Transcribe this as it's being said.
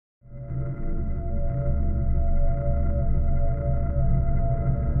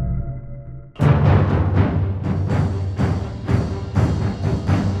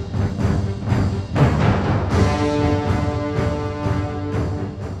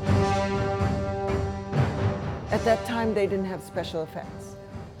at that time, they didn't have special effects.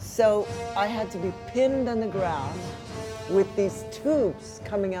 So I had to be pinned on the ground with these tubes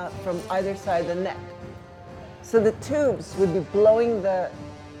coming out from either side of the neck. So the tubes would be blowing the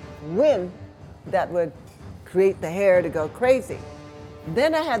wind that would create the hair to go crazy.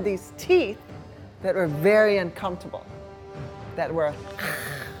 Then I had these teeth that were very uncomfortable, that were,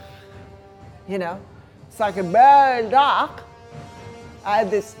 you know, it's like a bird dog. I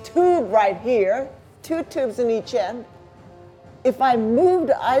had this tube right here, 2 tubes in each end. If I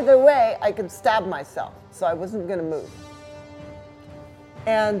moved either way, I could stab myself, so I wasn't going to move.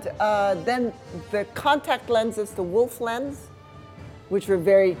 And then the contact lenses, the wolf lens, which were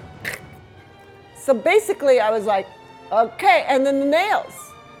very... So basically, I was like, okay, and then the nails.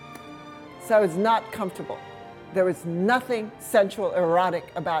 So I was not comfortable. There was nothing sensual,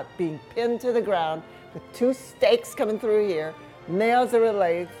 erotic about being pinned to the ground with 2 stakes coming through here, nails that were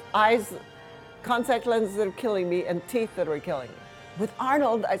legs, eyes, contact lenses that are killing me, and teeth that were killing me. With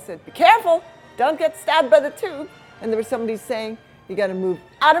Arnold, I said, be careful, don't get stabbed by the tube. And there was somebody saying, you gotta move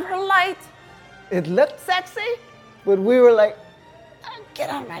out of her light. It looked sexy, but we were like, oh,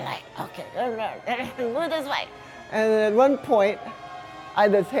 get on my light. Okay, move this way. And then at one point, I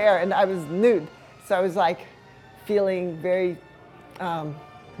had this hair and I was nude. So I was like feeling very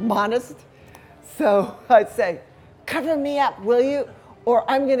modest. So I'd say, cover me up, will you? Or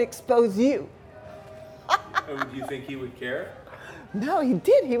I'm gonna expose you. Do you think he would care? No, he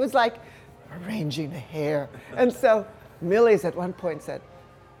did. He was like arranging the hair. And so Millie's at one point said,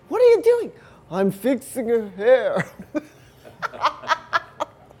 what are you doing? I'm fixing her hair.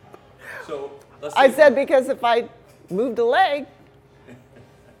 So I said, because if I moved a leg,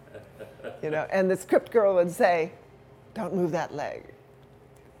 you know, and the script girl would say, don't move that leg,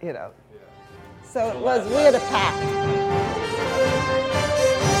 you know. Yeah. So it was, we had a pact.